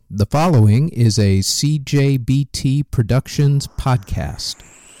The following is a CJBT Productions podcast.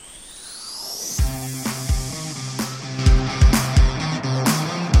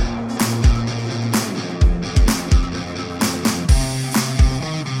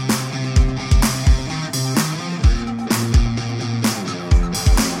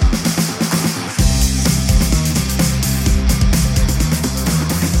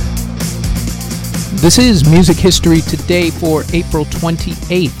 This is Music History Today for April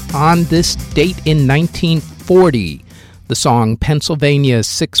 28th. On this date in 1940, the song Pennsylvania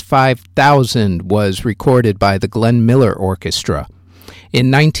 65000 was recorded by the Glenn Miller Orchestra.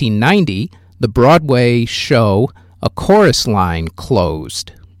 In 1990, the Broadway show A Chorus Line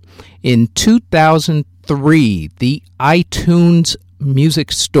closed. In 2003, the iTunes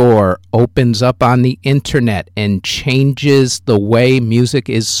Music Store opens up on the internet and changes the way music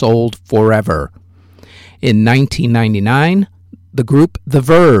is sold forever. In 1999, the group The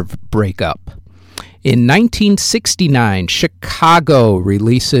Verve break up. In 1969, Chicago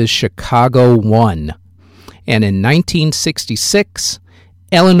releases Chicago 1. And in 1966,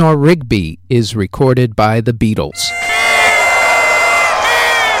 Eleanor Rigby is recorded by the Beatles.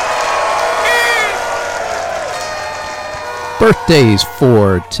 Birthdays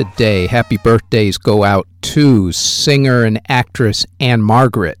for today. Happy birthdays go out to singer and actress Anne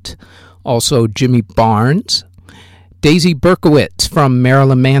Margaret. Also, Jimmy Barnes, Daisy Berkowitz from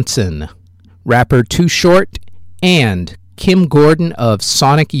Marilyn Manson, rapper Too Short, and Kim Gordon of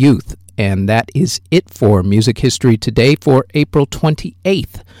Sonic Youth. And that is it for Music History Today for April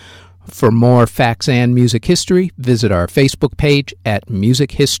 28th. For more facts and music history, visit our Facebook page at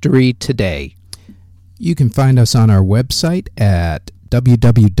Music History Today. You can find us on our website at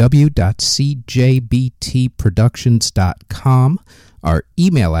www.cjbtproductions.com. Our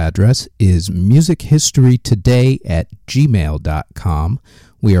email address is musichistorytoday@gmail.com.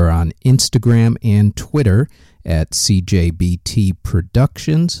 We are on Instagram and Twitter at CJBT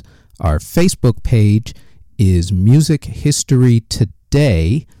Productions. Our Facebook page is Music History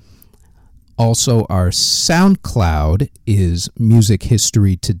Today. Also, our SoundCloud is Music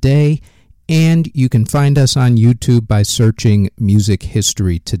History Today. And you can find us on YouTube by searching Music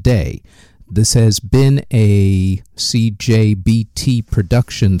History Today. This has been a CJBT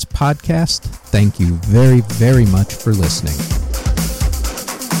Productions podcast. Thank you very, very much for listening.